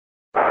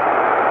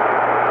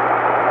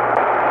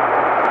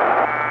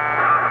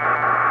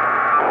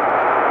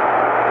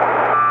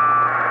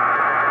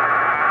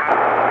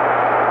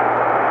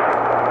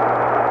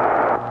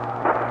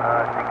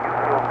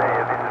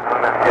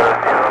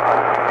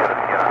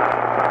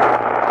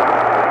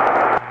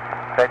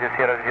Radio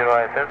Sierra 0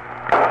 ISS.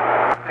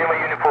 Lima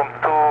Uniform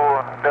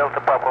 2 Delta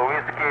Papa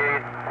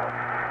Whiskey,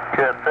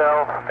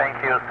 QSL, thank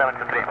you,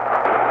 73.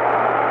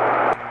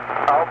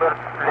 Albert,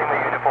 Lima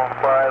Uniform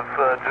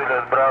 5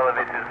 Julius Bravo,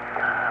 this is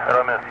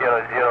Romeo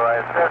Sierra 0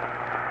 ISS,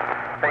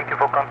 thank you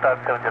for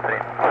contact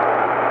 73.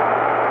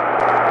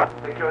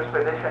 Thank you,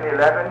 Expedition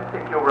 11,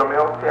 thank you,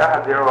 Romeo Sierra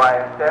 0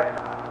 ISS,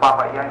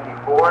 Papa Yankee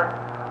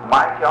 4,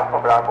 Mike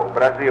Alpha Bravo,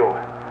 Brazil.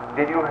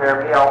 Did you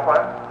hear me,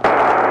 Alpha?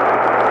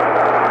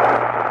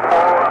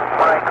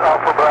 Mike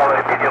Alpha Bravo,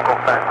 video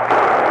confirmed.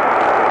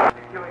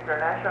 Thank you,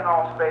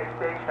 International Space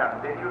Station.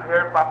 Did you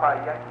hear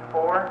Papa Yankee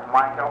 4,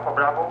 Mike Alpha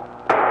Bravo?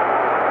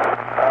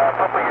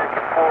 Papa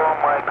Yankee 4,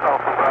 Mike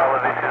Alpha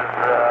Bravo, this is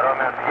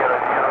Romeo Sierra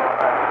 0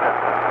 ISS.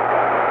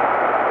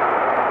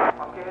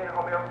 Okay,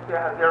 Romeo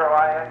Sierra 0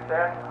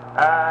 ISS.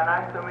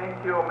 Nice to meet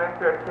you,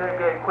 Mr.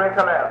 Sergei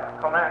Krikalev,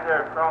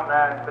 Commander from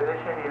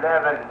Expedition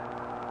 11.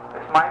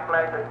 It's my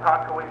pleasure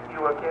talking with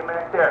you, okay,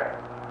 Mr.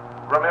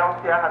 Romeo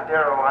Sierra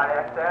 0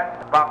 ISS,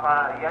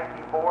 Papa Yankee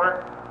 4,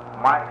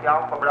 Mike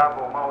Alpha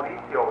Bravo,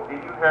 Mauricio.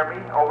 Did you hear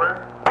me? Over.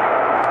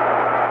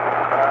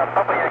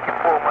 Papa Yankee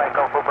 4, Mike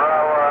Alpha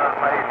Bravo,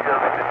 Mauricio,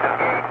 this is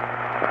Sergei,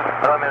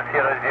 Romeo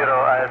Sierra 0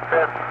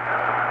 ISS.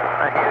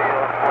 I hear you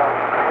loud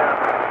and clear.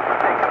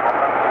 Thank you for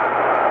coming.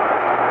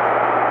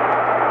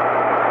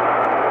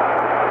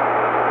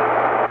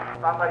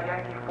 Papa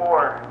Yankee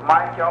 4,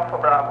 Mike Alpha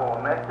Bravo,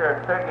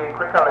 Mr. Sergei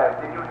Krikalev.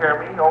 Did you hear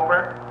me?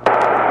 Over.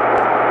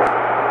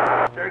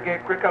 Sergei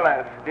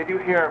Krikalev, did you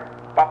hear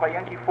Papa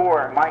Yankee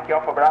 4, Mike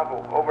Alpha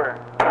Bravo? Over.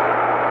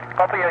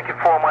 Papa Yankee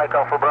 4, Mike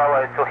Alpha Bravo,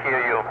 I still hear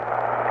you.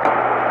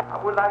 I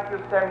would like you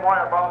to say more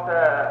about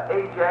the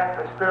AGF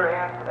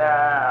experience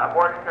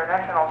aboard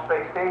International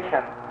Space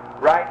Station,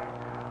 right?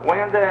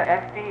 When the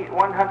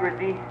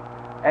ST-100D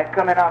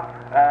coming up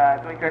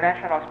to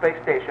International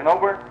Space Station,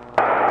 over?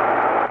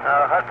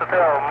 Hard to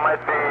tell, might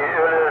be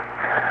earliest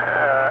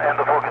end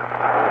of August.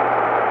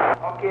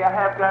 Okay, I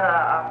have got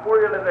a full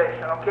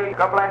elevation, okay?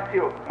 God bless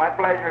you. My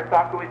pleasure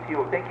talking with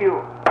you. Thank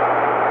you.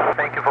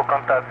 Thank you for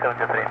contact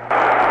 73.